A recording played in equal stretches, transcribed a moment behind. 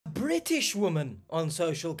British woman on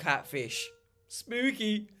social catfish.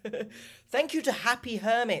 Spooky. Thank you to Happy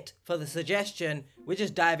Hermit for the suggestion. We're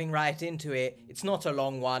just diving right into it. It's not a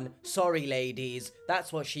long one. Sorry, ladies.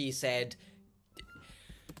 That's what she said.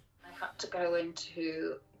 I had to go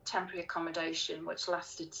into temporary accommodation, which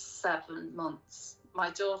lasted 7 months. My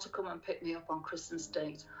daughter come and picked me up on Christmas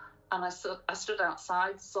Day, and I stood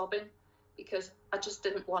outside sobbing because I just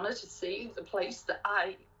didn't want her to see the place that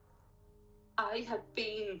I had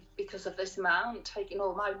been because of this man taking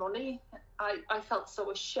all my money. I felt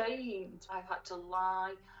so ashamed. I had to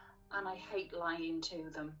lie, and I hate lying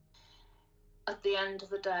to them. At the end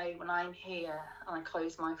of the day, when I'm here and I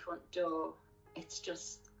close my front door, it's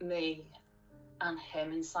just me and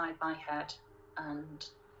him inside my head, and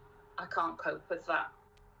I can't cope with that.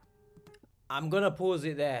 I'm gonna pause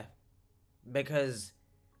it there because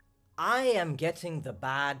I am getting the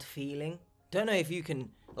bad feeling. Don't know if you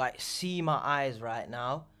can like see my eyes right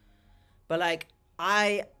now, but like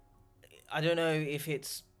I don't know if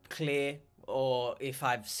it's clear or if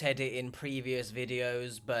I've said it in previous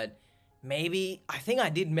videos, but maybe I think I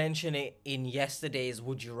did mention it in yesterday's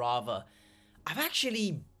Would You Rather. I've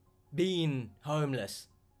actually been homeless.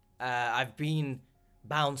 I've been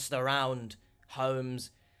bounced around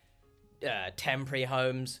homes, temporary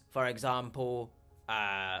homes, for example,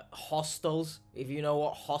 hostels, if you know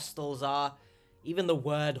what hostels are. Even the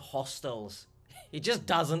word hostels, it just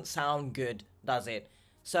doesn't sound good, does it?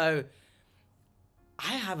 So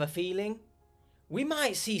I have a feeling we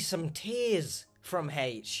might see some tears from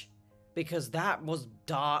H, because that was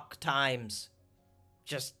dark times.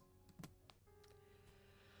 Just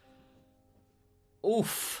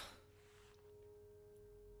oof.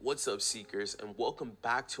 What's up, Seekers, and welcome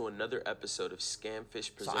back to another episode of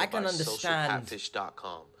Scamfish presented I can by understand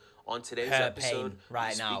socialcatfish.com. On today's her episode, pain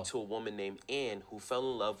right we now. speak to a woman named Anne who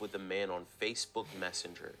fell in love with a man on Facebook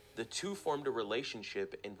Messenger. The two formed a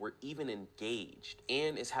relationship and were even engaged.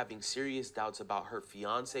 Anne is having serious doubts about her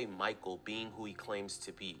fiance Michael being who he claims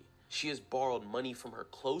to be. She has borrowed money from her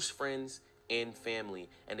close friends and family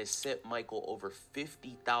and has sent Michael over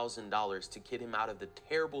 $50,000 to get him out of the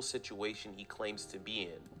terrible situation he claims to be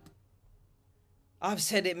in. I've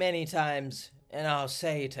said it many times, and I'll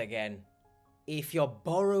say it again. If you're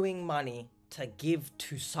borrowing money to give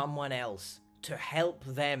to someone else, to help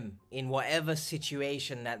them in whatever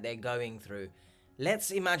situation that they're going through,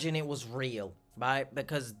 let's imagine it was real, right?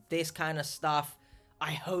 Because this kind of stuff,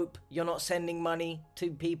 I hope you're not sending money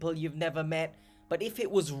to people you've never met. But if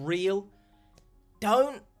it was real,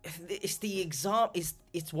 it's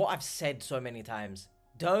what I've said so many times.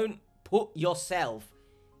 Don't put yourself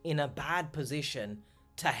in a bad position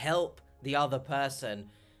to help the other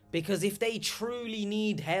person, because if they truly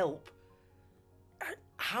need help,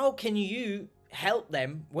 how can you help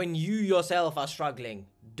them when you yourself are struggling?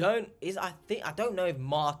 I don't know if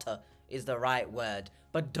martyr is the right word,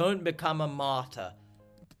 but don't become a martyr.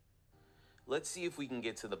 Let's see if we can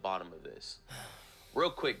get to the bottom of this. Real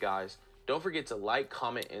quick, guys, don't forget to like,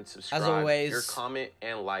 comment, and subscribe. As always, your comment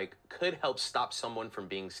and like could help stop someone from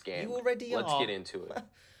being scammed. You already Let's are. get into it.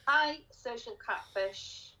 Hi, Social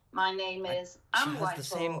Catfish. My name is Anne has the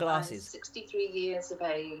same glasses. I'm 63 years of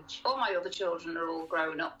age. All my other children are all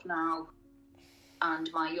grown up now.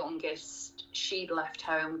 And my youngest, she'd left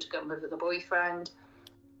home to go live with a boyfriend.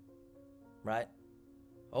 Right.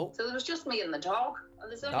 Oh. So there was just me and the dog.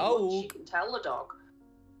 And there's only one she can tell the dog.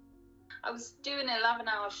 I was doing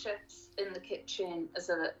 11-hour shifts in the kitchen as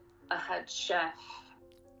a head chef.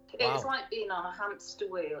 It was like being on a hamster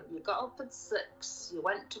wheel. You got up at 6, you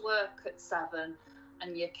went to work at 7,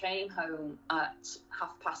 and you came home at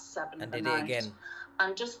 7:30 and at did night. it again.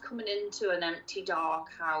 And just coming into an empty,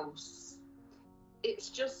 dark house, it's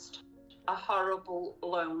just a horrible,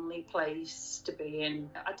 lonely place to be in.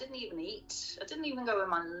 I didn't even eat. I didn't even go in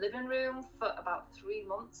my living room for about 3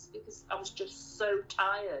 months because I was just so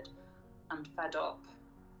tired and fed up.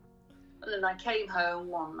 And then I came home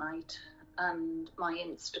one night and my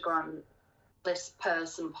Instagram, this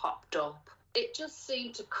person popped up. It just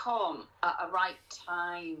seemed to come at a right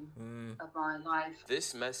time of my life.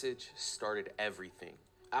 This message started everything.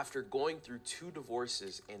 After going through 2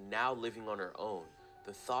 divorces and now living on her own,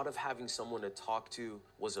 the thought of having someone to talk to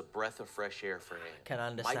was a breath of fresh air for Anne. Can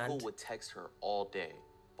understand. Michael would text her all day,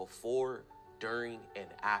 before, during, and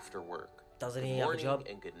after work. Doesn't he have a job?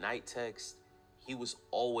 And good night text. He was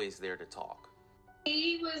always there to talk.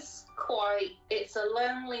 He was it's a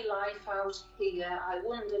lonely life out here. I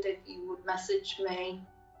wondered if you would message me.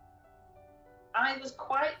 I was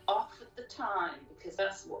quite off at the time because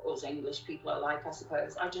that's what us English people are like, I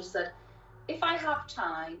suppose. I just said, if I have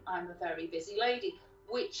time, I'm a very busy lady,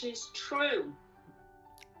 which is true.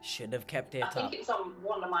 Should have kept it I think up. it was on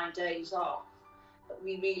one of my days off that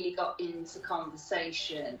we really got into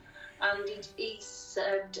conversation. And he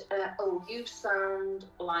said, oh, you sound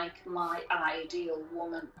like my ideal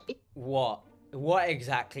woman. What? What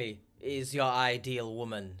exactly is your ideal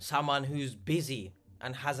woman? Someone who's busy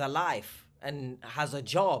and has a life and has a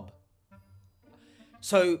job.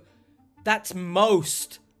 So that's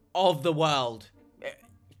most of the world.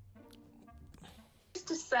 Used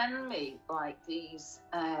to send me like these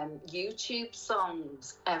YouTube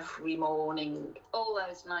songs every morning, all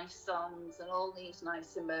those nice songs and all these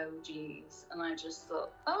nice emojis, and I just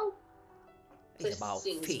thought, oh, He's this about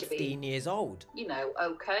seems 15 to be, years old. you know,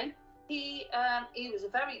 okay. He was a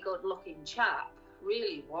very good-looking chap,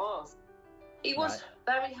 really was. He was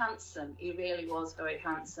very handsome. He really was very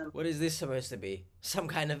handsome. What is this supposed to be? Some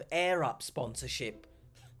kind of Air Up sponsorship?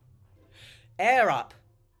 Air Up,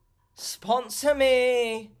 sponsor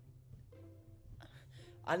me.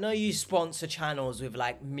 I know you sponsor channels with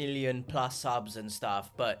like 1 million+ subs and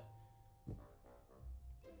stuff, but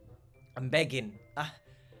I'm begging.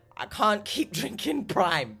 I can't keep drinking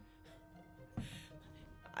Prime.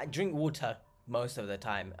 I drink water most of the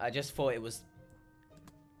time. I just thought it was...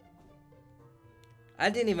 I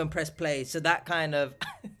didn't even press play, so that kind of...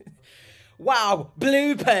 Wow,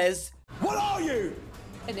 bloopers! What are you?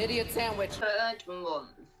 An idiot sandwich. Third month,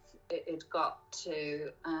 it got to,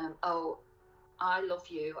 oh, I love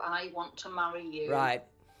you. I want to marry you. Right,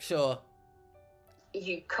 sure.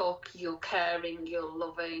 You cook, you're caring, you're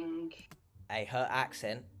loving. Hey, her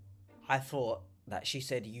accent, I thought that she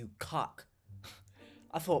said you cuck.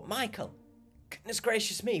 I thought, Michael, goodness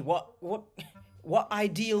gracious me, what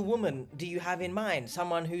ideal woman do you have in mind?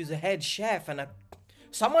 Someone who's a head chef and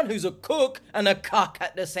someone who's a cook and a cuck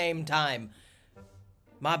at the same time.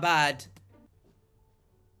 My bad.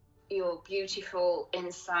 You're beautiful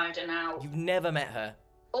inside and out. You've never met her.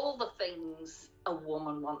 All the things a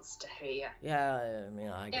woman wants to hear. Yeah, I mean,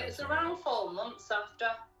 I guess. It was around 4 months after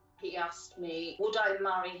he asked me, would I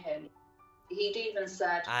marry him? He'd even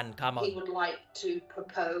said And come on. he would like to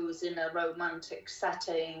propose in a romantic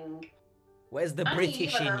setting. Where's the And British he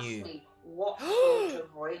even in asked you? me what sort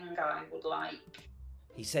of ring I would like.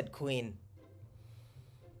 He said Queen.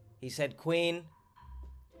 He said Queen.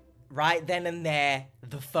 Right then and there,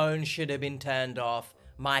 the phone should have been turned off.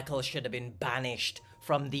 Michael should have been banished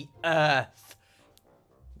from the earth.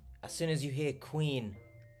 As soon as you hear Queen,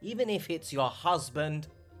 even if it's your husband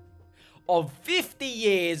of 50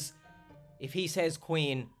 years, if he says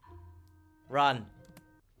Queen, run.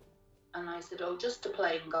 And I said, oh, just a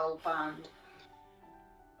plain gold band.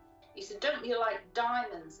 He said, don't you like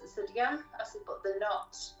diamonds? I said, yeah. I said, but they're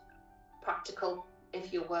not practical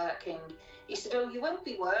if you're working. He said, oh, you won't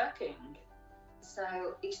be working.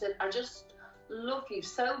 So he said, I just love you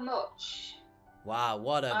so much. Wow,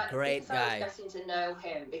 what a great guy. I was getting to know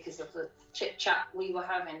him because of the chit chat we were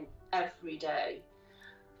having every day.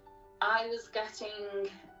 I was getting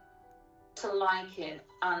to like him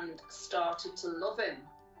and started to love him.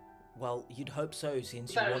 Well, you'd hope so,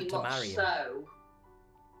 since you Very want to much marry him. so.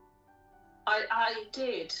 I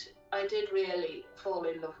did really fall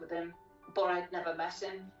in love with him, but I'd never met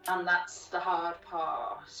him, and that's the hard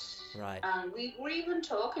part. Right. And we were even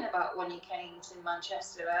talking about when he came to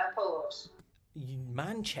Manchester Airport.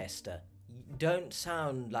 Manchester? You don't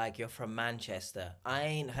sound like you're from Manchester. I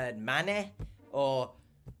ain't heard Manny or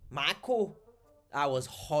Michael. That was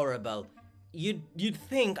horrible. You'd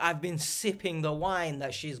think I've been sipping the wine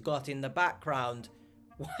that she's got in the background.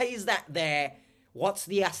 Why is that there? What's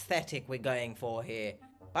the aesthetic we're going for here?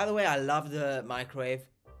 By the way, I love the microwave.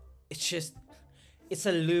 It's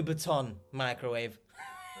a Louboutin microwave.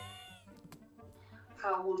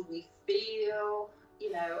 How would we feel?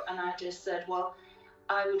 You know, and I just said, well,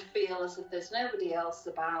 I would feel as if there's nobody else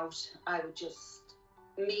about. I would just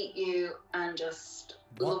meet you and just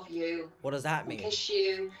love you. What does that mean? Kiss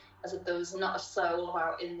you, as if there was not a soul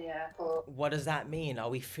out in the airport. What does that mean? Are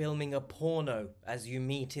we filming a porno as you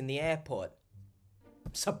meet in the airport?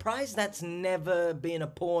 Surprised that's never been a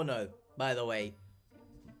porno, by the way.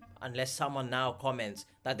 Unless someone now comments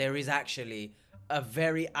that there is actually a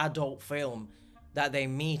very adult film that they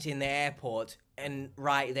meet in the airport and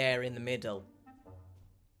right there in the middle.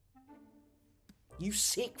 You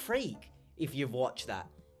sick freak if you've watched that.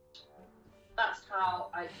 That's how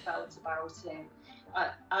I felt about him.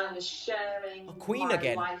 I was sharing Queen my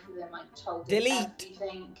again. life with him. I told Delete. him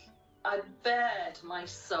everything. I bared my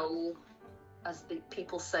soul, as the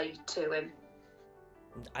people say to him.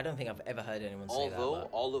 I don't think I've ever heard anyone say that. Although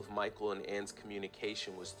all of Michael and Anne's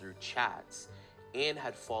communication was through chats, Anne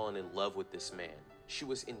had fallen in love with this man. She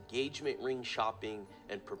was engagement ring shopping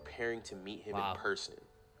and preparing to meet him in person.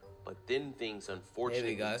 But then things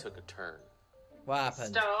unfortunately took a turn. What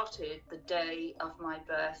happened? It started the day of my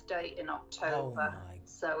birthday in October.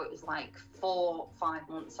 So it was like 4 or 5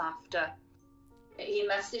 months after. He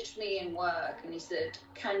messaged me in work and he said,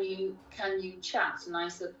 can you chat? And I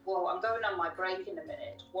said, well, I'm going on my break in a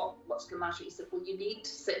minute. What's the matter? He said, well, you need to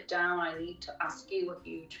sit down. I need to ask you a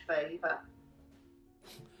huge favour.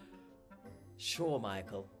 Sure,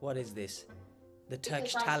 Michael. What is this? The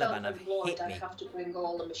Turkish Taliban have hit me. I have to bring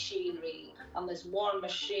all the machinery, and there's one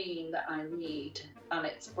machine that I need, and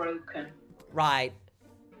it's broken. Right.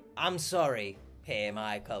 I'm sorry here,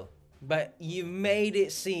 Michael. But you've made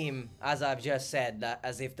it seem, as I've just said, that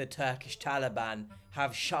as if the Turkish Taliban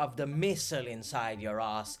have shoved a missile inside your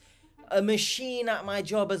ass. A machine at my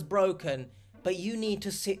job is broken, but you need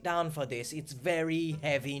to sit down for this. It's very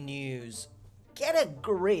heavy news. Get a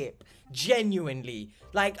grip. Genuinely.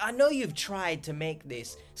 Like, I know you've tried to make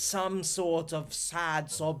this some sort of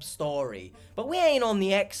sad sob story, but we ain't on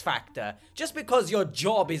the X Factor. Just because your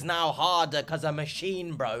job is now harder because a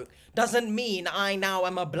machine broke doesn't mean I now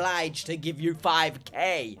am obliged to give you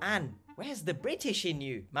 5k. And where's the British in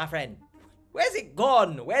you, my friend? Where's it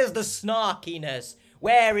gone? Where's the snarkiness?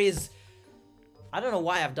 Where is... I don't know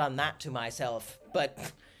why I've done that to myself,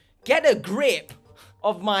 but get a grip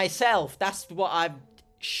of myself. That's what I've...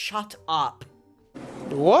 Shut up.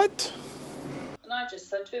 What? And I just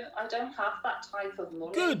said to him, I don't have that type of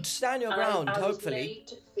money. Good, stand your ground, I hopefully. was made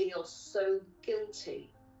to feel so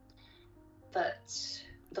guilty that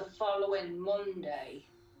the following Monday,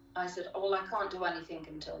 I said, oh, well, I can't do anything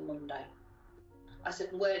until Monday. I said,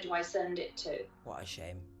 where do I send it to? What a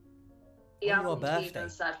shame. He hadn't even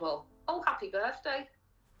said, well, oh, happy birthday,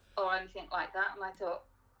 or anything like that. And I thought,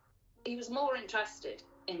 he was more interested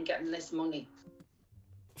in getting this money.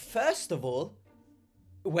 First of all,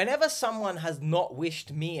 whenever someone has not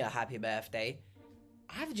wished me a happy birthday,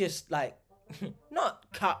 I've just, like, not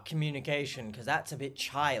cut communication, because that's a bit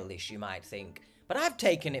childish, you might think. But I've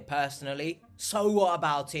taken it personally. So what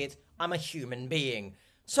about it? I'm a human being.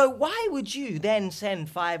 So why would you then send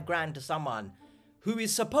 5 grand to someone who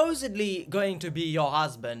is supposedly going to be your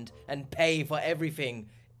husband and pay for everything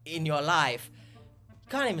in your life? You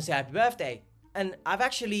can't even say happy birthday. And I've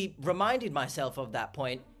actually reminded myself of that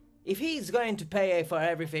point. If he's going to pay for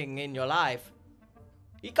everything in your life,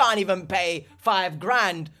 he can't even pay 5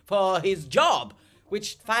 grand for his job,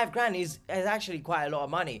 which 5 grand is actually quite a lot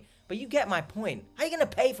of money. But you get my point. How are you going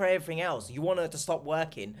to pay for everything else? You want her to stop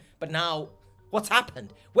working, but now what's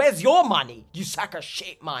happened? Where's your money, you sack of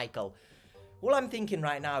shit, Michael? All I'm thinking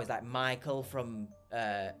right now is like Michael from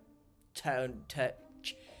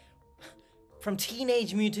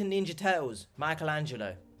Teenage Mutant Ninja Turtles,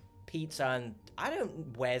 Michelangelo, pizza, and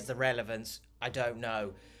where's the relevance? I don't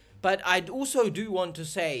know. But I also do want to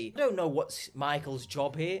say, I don't know what's Michael's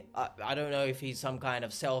job here. I don't know if he's some kind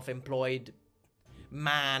of self-employed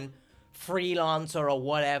man, freelancer or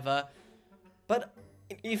whatever. But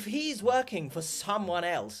if he's working for someone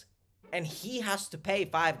else and he has to pay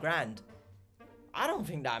 5 grand, I don't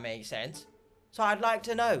think that makes sense. So I'd like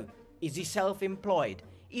to know, is he self-employed?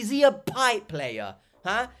 Is he a pipe player?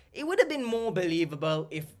 Huh? It would have been more believable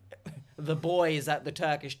if the boys at the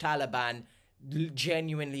Turkish Taliban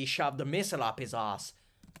genuinely shoved a missile up his ass.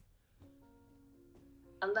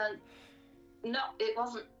 And then, no, it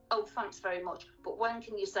wasn't, oh, thanks very much, but when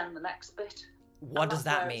can you send the next bit? What does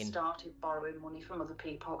that mean? I started borrowing money from other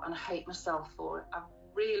people, and I hate myself for it. I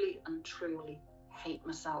really and truly hate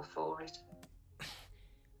myself for it.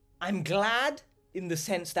 I'm glad in the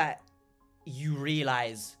sense that you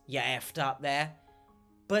realize you effed up there.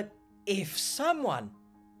 But if someone,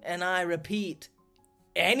 and I repeat,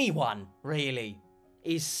 anyone really,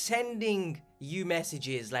 is sending you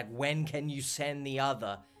messages like when can you send the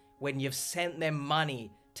other, when you've sent them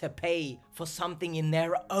money to pay for something in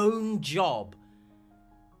their own job,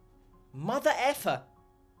 mother effer,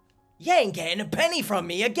 you ain't getting a penny from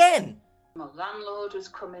me again. My landlord was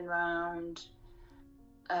coming round.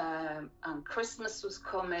 And Christmas was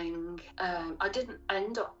coming. I didn't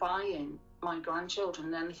end up buying my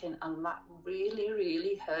grandchildren anything, and that really,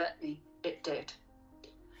 really hurt me. It did.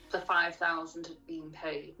 The 5,000 had been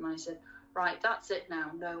paid, and I said, right, that's it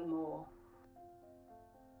now, no more.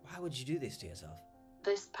 Why would you do this to yourself?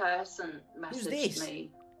 This person messaged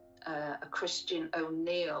me, a Christian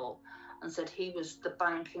O'Neill, and said he was the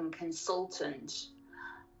banking consultant,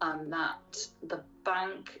 and that the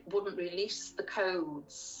bank wouldn't release the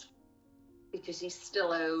codes because he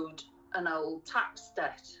still owed an old tax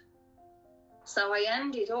debt. So I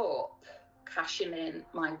ended up cashing in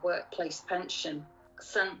my workplace pension,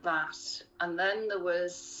 sent that, and then there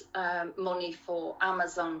was money for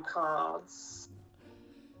Amazon cards.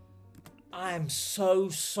 I'm so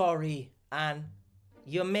sorry, Anne.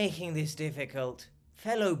 You're making this difficult.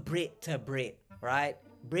 Fellow Brit to Brit, right?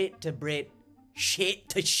 Brit to Brit, shit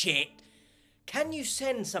to shit. Can you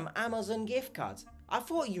send some Amazon gift cards? I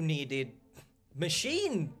thought you needed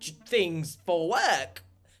machine things for work.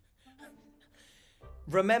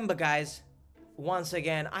 Remember, guys, once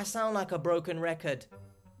again, I sound like a broken record.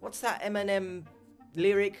 What's that Eminem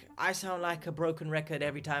lyric? I sound like a broken record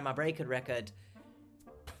every time I break a record.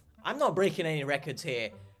 I'm not breaking any records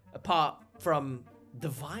here, apart from the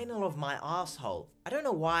vinyl of my arsehole. I don't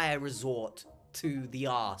know why I resort to the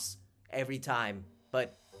arse every time,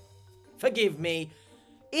 but forgive me.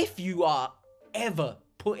 If you are ever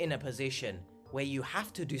put in a position where you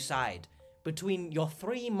have to decide between your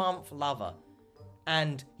 3-month lover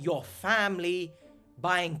and your family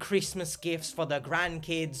buying Christmas gifts for their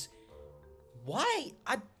grandkids, why?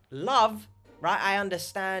 I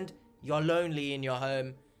understand you're lonely in your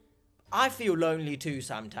home. I feel lonely too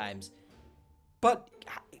sometimes. But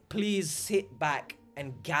please sit back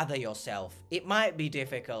and gather yourself. It might be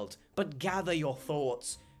difficult, but gather your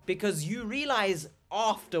thoughts, because you realize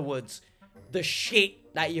afterwards the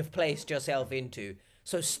shit that you've placed yourself into.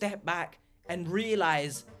 So step back and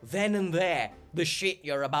realize then and there the shit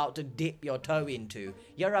you're about to dip your toe into.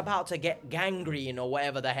 You're about to get gangrene or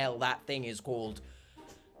whatever the hell that thing is called.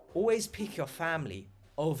 Always pick your family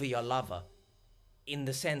over your lover. In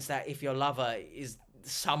the sense that if your lover is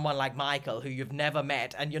someone like Michael who you've never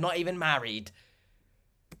met and you're not even married.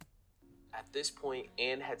 At this point,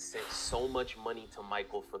 Anne had sent so much money to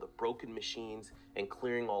Michael for the broken machines and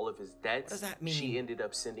clearing all of his debts. What does that mean? She ended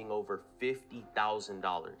up sending over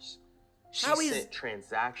 $50,000. She How is- sent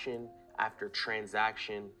transaction after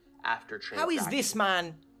transaction after transaction. How is this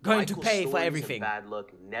man going to pay for stories everything? And bad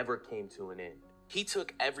luck never came to an end. He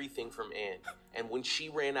took everything from Anne, and when she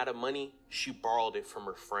ran out of money, she borrowed it from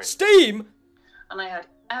her friend. Steam? And I had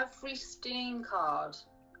every Steam card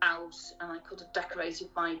out, and I could have decorated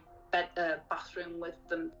my bathroom with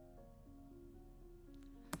them.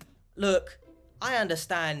 Look, I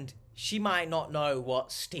understand she might not know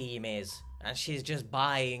what Steam is, and she's just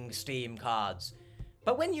buying Steam cards.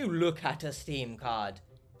 But when you look at a Steam card,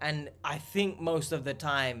 and I think most of the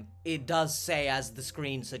time it does say, as the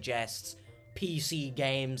screen suggests, PC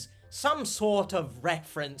games, some sort of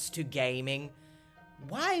reference to gaming,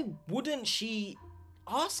 why wouldn't she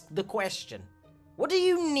ask the question? What do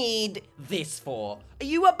you need this for? Are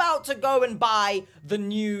you about to go and buy the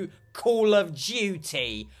new Call of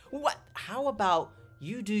Duty? What? How about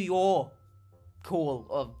you do your Call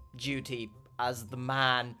of Duty as the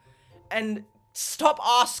man and stop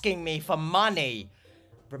asking me for money?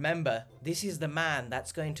 Remember, this is the man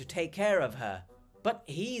that's going to take care of her. But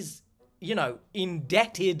he's,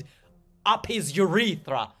 indebted up his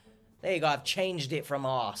urethra. There you go, I've changed it from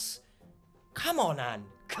arse. Come on, Anne.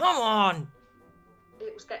 Come on.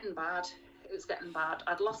 It was getting bad.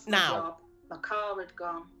 I'd lost my Now. job. My car had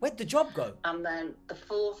gone. Where'd the job go? And then the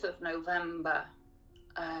 4th of November,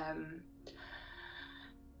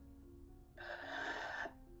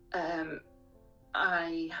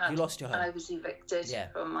 You lost your home. I was evicted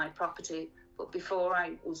from my property. But before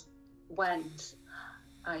I went,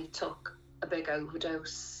 I took a big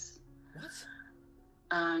overdose. What?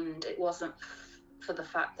 And it wasn't for the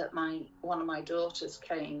fact that one of my daughters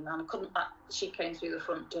came, and she came through the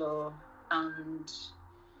front door, and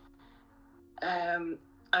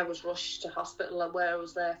I was rushed to hospital, where I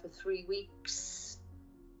was there for 3 weeks.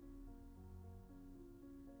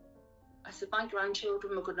 I said, my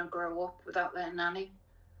grandchildren were going to grow up without their nanny.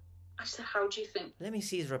 I said, how do you think Let me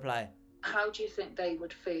see his reply. they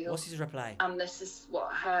would feel? What's his reply? And this is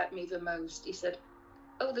what hurt me the most. He said,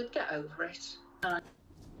 oh, they'd get over it. And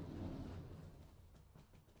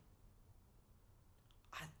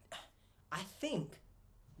I think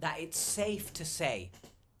that it's safe to say,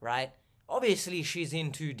 right? Obviously, she's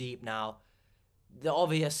in too deep now. The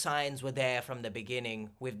obvious signs were there from the beginning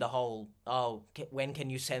with the whole, when can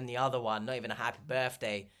you send the other one? Not even a happy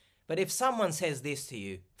birthday. But if someone says this to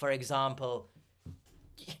you, for example,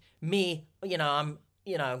 me, I'm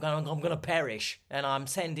gonna perish, and I'm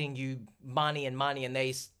sending you money, and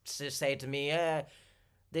they say to me,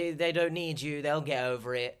 they don't need you, they'll get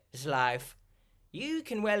over it, it's life. You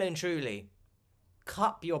can well and truly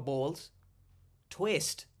cup your balls,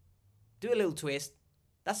 twist, do a little twist.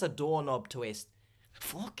 That's a doorknob twist.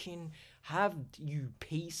 Fucking have you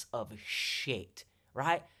piece of shit,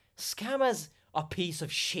 right? Scammers are piece of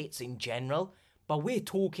shits in general, but we're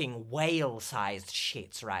talking whale-sized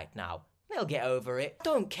shits right now. They'll get over it.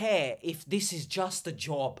 Don't care if this is just a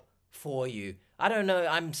job for you. I don't know,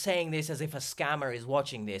 I'm saying this as if a scammer is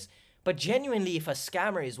watching this, But genuinely, if a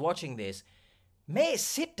scammer is watching this, may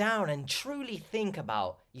sit down and truly think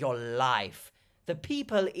about your life. The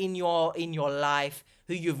people in your life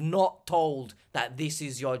who you've not told that this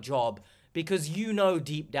is your job, because you know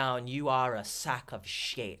deep down you are a sack of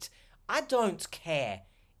shit. I don't care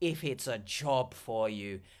if it's a job for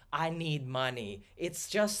you. I need money. It's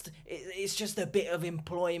just a bit of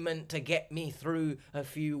employment to get me through a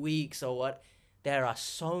few weeks or what. There are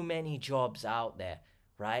so many jobs out there,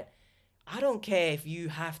 right? I don't care if you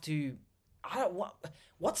have to.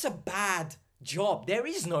 What's a bad job? There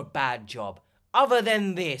is no bad job other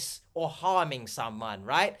than this or harming someone,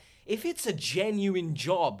 right? If it's a genuine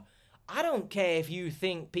job, I don't care if you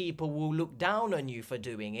think people will look down on you for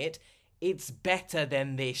doing it. It's better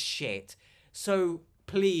than this shit. So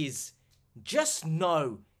please, just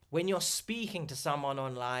know when you're speaking to someone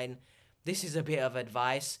online, this is a bit of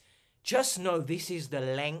advice. Just know this is the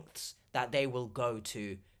lengths that they will go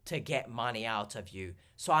to get money out of you.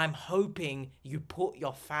 So I'm hoping you put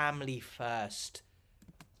your family first.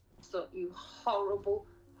 So you horrible,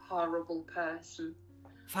 horrible person.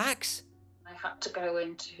 Facts. I had to go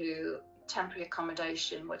into temporary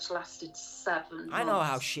accommodation, which lasted 7 months. I know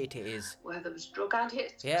how shit it is. Where there was drug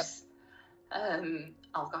addicts, Yep.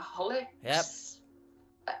 Alcoholics.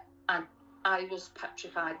 Yep. And I was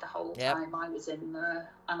petrified the whole Yep. time I was in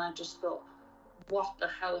there. And I just thought, what the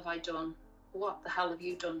hell have I done? What the hell have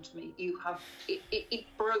you done to me? You have, it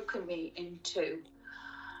broken me in two.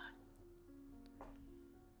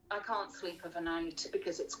 I can't sleep of a night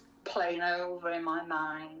because it's playing over in my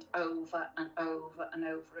mind over and over and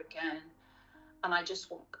over again. And I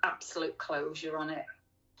just want absolute closure on it.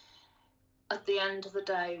 At the end of the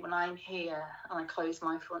day, when I'm here and I close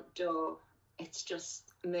my front door, it's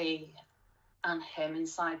just me and him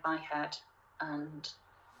inside my head. And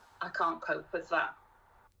I can't cope with that.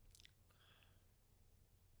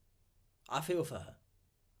 I feel for her.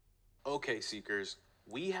 Okay, Seekers,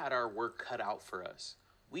 we had our work cut out for us.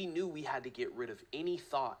 We knew we had to get rid of any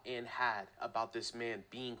thought Ann had about this man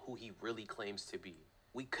being who he really claims to be.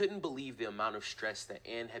 We couldn't believe the amount of stress that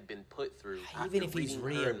Ann had been put through Even if he's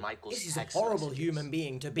real, this is a horrible human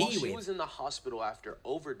being to be While with. she was in the hospital after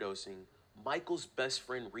overdosing, Michael's best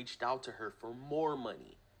friend reached out to her for more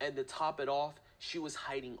money. And to top it off, she was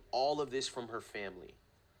hiding all of this from her family.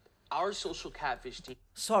 Our social catfish team...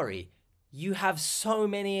 Sorry, you have so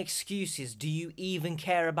many excuses. Do you even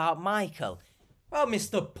care about Michael? Well,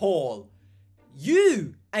 Mr. Paul,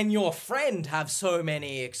 you and your friend have so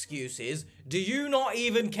many excuses. Do you not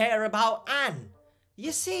even care about Anne?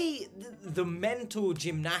 You see, the mental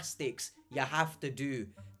gymnastics you have to do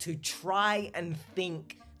to try and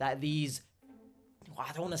think that these...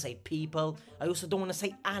 I don't want to say people. I also don't want to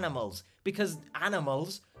say animals, because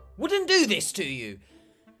animals wouldn't do this to you.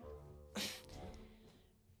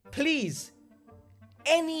 Please,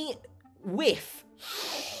 any whiff,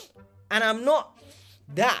 and I'm not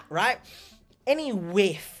that, right? Any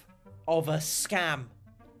whiff of a scam,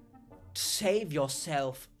 save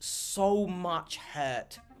yourself so much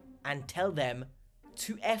hurt and tell them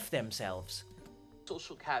to F themselves.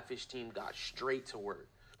 Social catfish team got straight to work.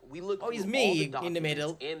 We looked Oh, it's through me all the in the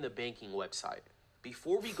middle. documents and the banking website.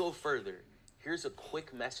 Before we go further, here's a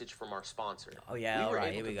quick message from our sponsor. Oh yeah, we were alright,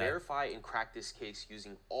 able here we to go. verify and crack this case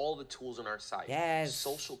using all the tools on our site, Yes.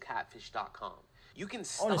 socialcatfish.com. You can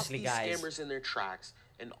stop Honestly, these guys, scammers in their tracks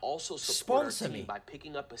and also support our sponsor me. team by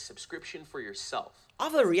picking up a subscription for yourself.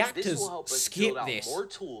 Other This reactors will help us skip build out this. more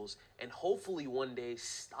tools and hopefully one day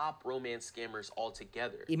stop romance scammers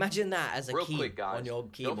altogether. Imagine that as a Real key quick, guys, on your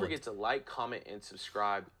keyboard. don't forget to like, comment, and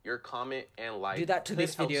subscribe. Your comment and like Do that to could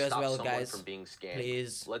this help video as stop well, someone guys. from being scammed.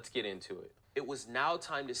 Please. Let's get into it. It was now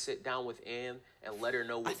time to sit down with Ann and let her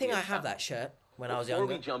know what I think we I had have found. that shirt when I was Before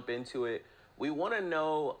younger. we jump into it, we want to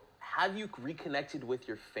know, have you reconnected with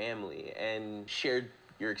your family and shared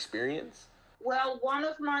your experience? Well, one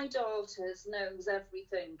of my daughters knows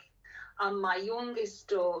everything, and my youngest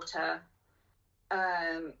daughter,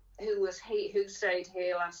 who stayed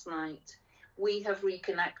here last night, we have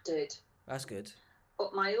reconnected. That's good.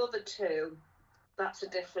 But my other two, that's a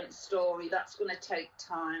different story. That's going to take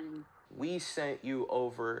time. We sent you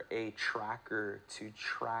over a tracker to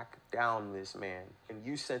track down this man, and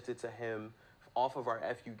you sent it to him off of our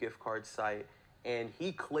FU gift card site, and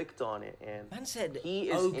he clicked on it, and Man said, he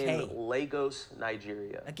is okay. in Lagos,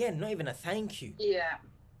 Nigeria. Again, not even a thank you. Yeah.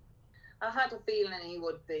 I had a feeling he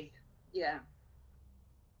would be. Yeah.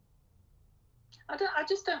 I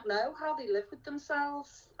just don't know how they live with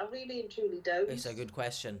themselves. I really and truly don't. It's a good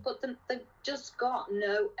question. But they've just got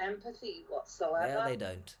no empathy whatsoever. Well, they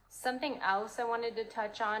don't. Something else I wanted to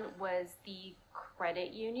touch on was the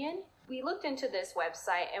credit union. We looked into this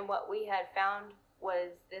website, and what we had found was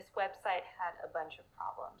this website had a bunch of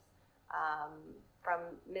problems, from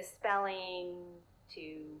misspelling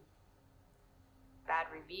to bad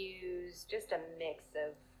reviews, just a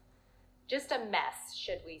mess,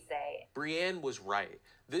 should we say. Brienne was right.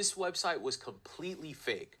 This website was completely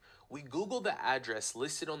fake. We Googled the address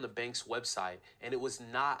listed on the bank's website, and it was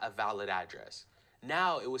not a valid address.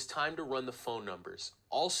 Now it was time to run the phone numbers,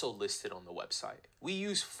 also listed on the website. We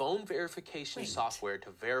use phone verification software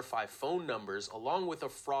to verify phone numbers along with a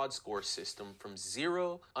fraud score system from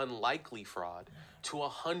 0, unlikely fraud, to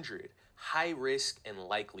 100, high risk and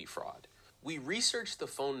likely fraud. We researched the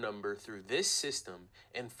phone number through this system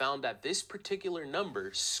and found that this particular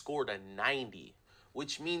number scored a 90,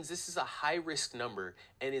 which means this is a high-risk number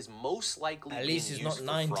and is most likely At being least it's used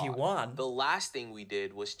not for fraud. 91. The last thing we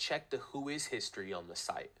did was check the who is history on the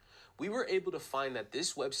site. We were able to find that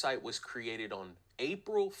this website was created on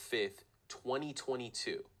April 5th,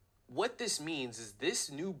 2022. What this means is this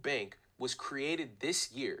new bank was created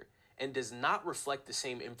this year and does not reflect the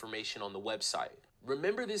same information on the website.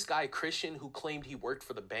 Remember this guy Christian who claimed he worked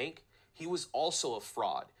for the bank? He was also a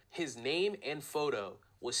fraud. His name and photo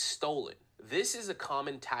was stolen. This is a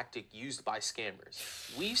common tactic used by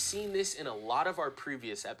scammers. We've seen this in a lot of our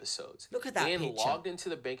previous episodes. Look at that Dan picture. logged into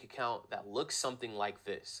the bank account that looks something like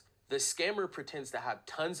this. The scammer pretends to have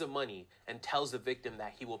tons of money and tells the victim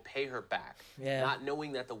that he will pay her back, not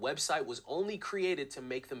knowing that the website was only created to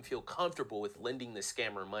make them feel comfortable with lending the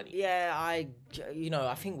scammer money. Yeah, I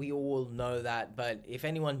think we all know that, but if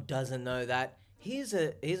anyone doesn't know that, here's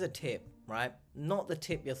a tip, right? Not the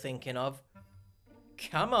tip you're thinking of.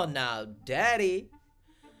 Come on now, daddy.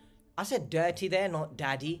 I said dirty there, not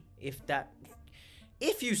daddy.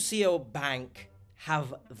 If you see a bank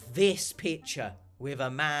have this picture with a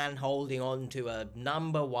man holding on to a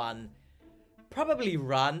number 1, probably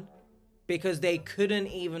run, because they couldn't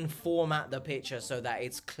even format the picture so that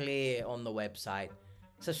it's clear on the website.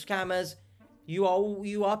 So scammers, you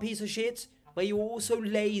are a piece of shit, but you're also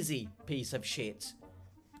lazy piece of shit.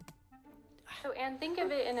 So, and think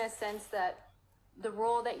of it in a sense that the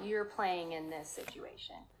role that you're playing in this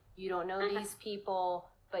situation. You don't know these people,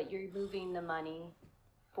 but you're moving the money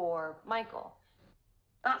for Michael.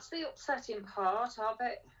 That's the upsetting part of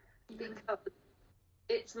it, because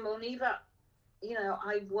it's money that,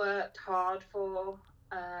 I worked hard for.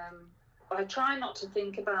 I try not to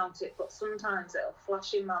think about it, but sometimes it'll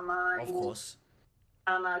flash in my mind. Of course.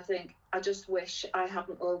 And I think, I just wish I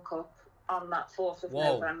hadn't woke up on that 4th of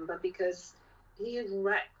November, because he had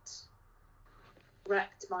wrecked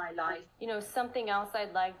my life. Something else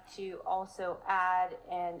I'd like to also add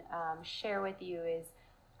and share with you is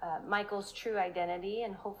Michael's true identity,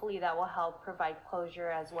 and hopefully that will help provide closure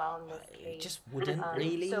as well in this case. It just wouldn't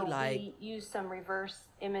really, so we use some reverse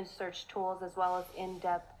image search tools as well as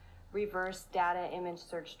in-depth reverse data image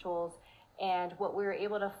search tools, and what we were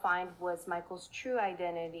able to find was Michael's true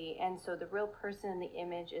identity, and so the real person in the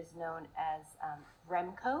image is known as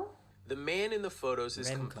Remco. The man in the photos is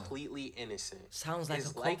completely innocent. Sounds like His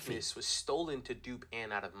a coffee. likeness was stolen to dupe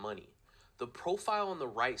Anne out of money. The profile on the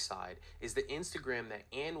right side is the Instagram that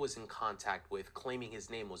Anne was in contact with, claiming his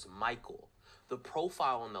name was Michael. The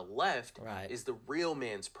profile on the left is the real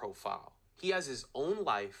man's profile. He has his own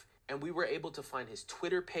life, and we were able to find his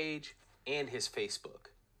Twitter page and his Facebook.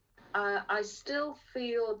 I still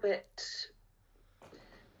feel a bit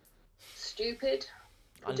stupid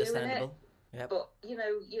for doing it. Yep. But, you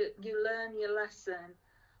learn your lesson,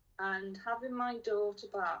 and having my daughter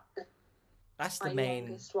back, that's the my main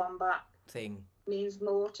youngest one back, thing. Means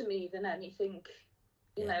more to me than anything.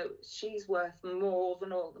 She's worth more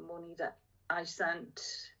than all the money that I sent,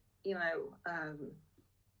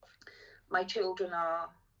 my children are.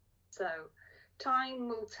 So time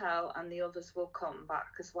will tell, and the others will come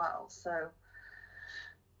back as well. So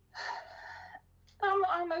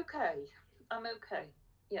I'm okay. I'm okay.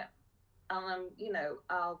 Yeah. And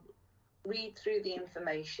I'll read through the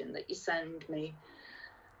information that you send me.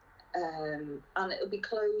 And it'll be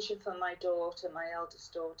closure for my daughter, my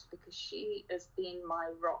eldest daughter, because she has been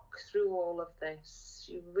my rock through all of this.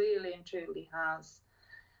 She really and truly has.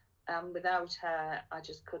 And without her, I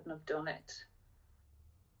just couldn't have done it.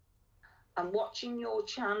 And watching your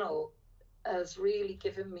channel has really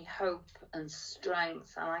given me hope and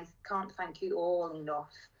strength, and I can't thank you all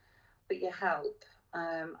enough for your help.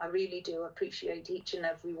 I really do appreciate each and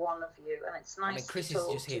every one of you, and it's nice. Chris to is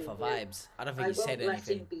talk just here to for you. vibes. I don't think he said I won't let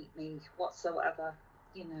him anything. beat me whatsoever.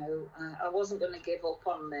 I wasn't going to give up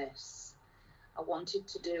on this. I wanted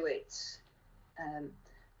to do it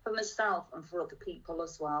for myself and for other people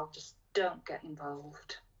as well. Just don't get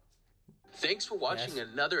involved. Thanks for watching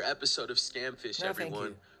another episode of Scamfish, No, thank everyone.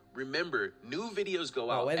 you. Remember, new videos go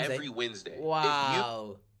out every Wednesday.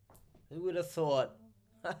 Wow. Who would have thought?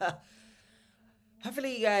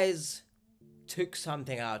 Hopefully you guys took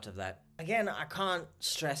something out of that. Again, I can't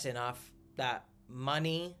stress enough that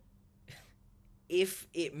money, if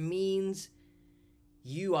it means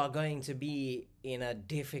you are going to be in a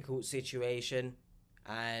difficult situation,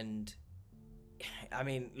 and I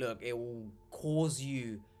mean, look, it will cause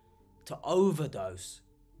you to overdose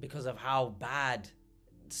because of how bad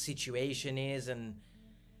the situation is, and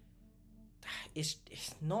it's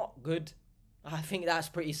not good. I think that's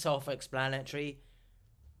pretty self-explanatory.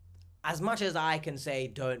 As much as I can say,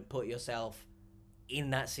 don't put yourself in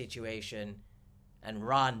that situation and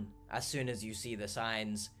run as soon as you see the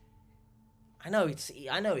signs. I know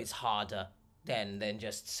it's harder than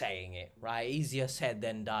just saying it, right? Easier said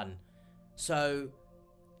than done. So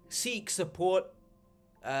seek support.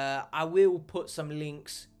 I will put some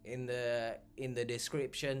links in the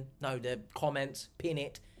description. No, the comments. Pin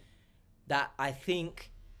it. That I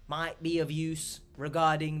think might be of use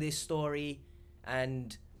regarding this story,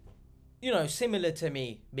 and you know, similar to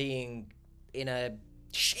me being in a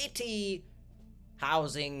shitty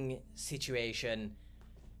housing situation.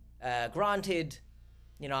 Granted,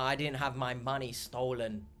 you know, I didn't have my money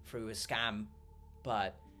stolen through a scam,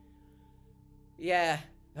 but yeah,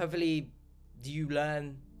 hopefully you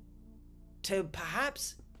learn to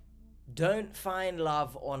perhaps don't find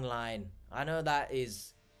love online. I know that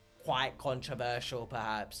is quite controversial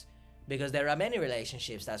perhaps, because there are many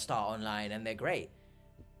relationships that start online and they're great,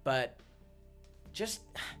 but just,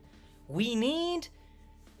 we need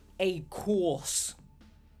a course,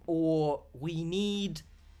 or we need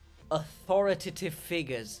authoritative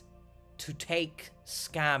figures to take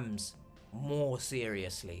scams more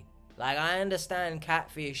seriously. Like, I understand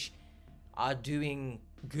Catfish are doing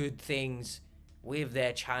good things with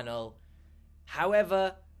their channel.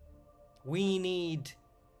 However, we need,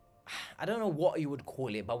 I don't know what you would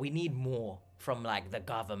call it, but we need more from like the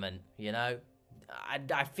government, you know?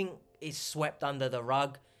 I think it's swept under the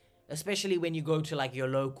rug, especially when you go to like your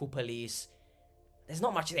local police. There's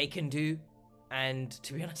not much they can do, and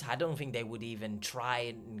to be honest, I don't think they would even try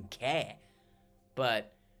and care.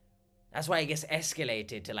 But that's why it gets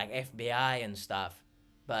escalated to like FBI and stuff.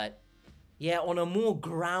 But yeah, on a more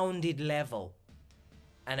grounded level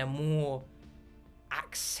and a more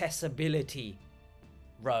accessibility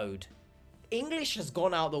road, English has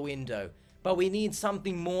gone out the window, but we need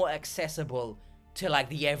something more accessible to like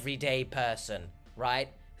the everyday person, right?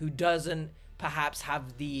 Who doesn't perhaps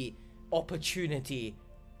have the opportunity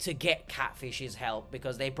to get Catfish's help,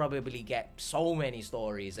 because they probably get so many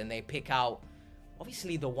stories and they pick out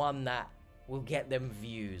obviously the one that will get them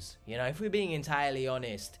views. You know, if we're being entirely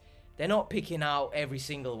honest, they're not picking out every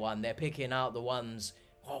single one. They're picking out the ones,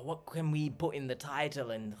 oh, what can we put in the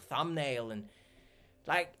title and thumbnail? And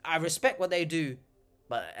like, I respect what they do,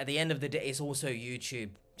 but at the end of the day, it's also YouTube.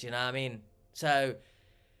 Do you know what I mean? So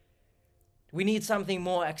we need something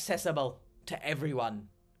more accessible to everyone.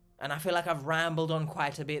 And I feel like I've rambled on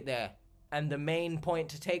quite a bit there. And the main point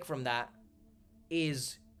to take from that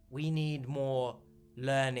is we need more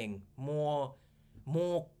learning, more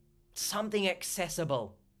something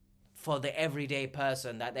accessible for the everyday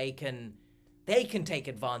person that they can take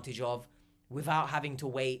advantage of without having to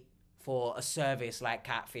wait for a service like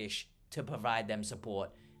Catfish to provide them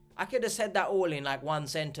support. I could have said that all in like one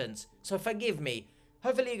sentence, so forgive me.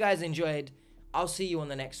 Hopefully you guys enjoyed. I'll see you on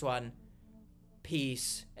the next one.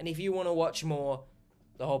 Peace. And if you want to watch more,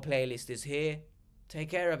 the whole playlist is here. Take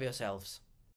care of yourselves.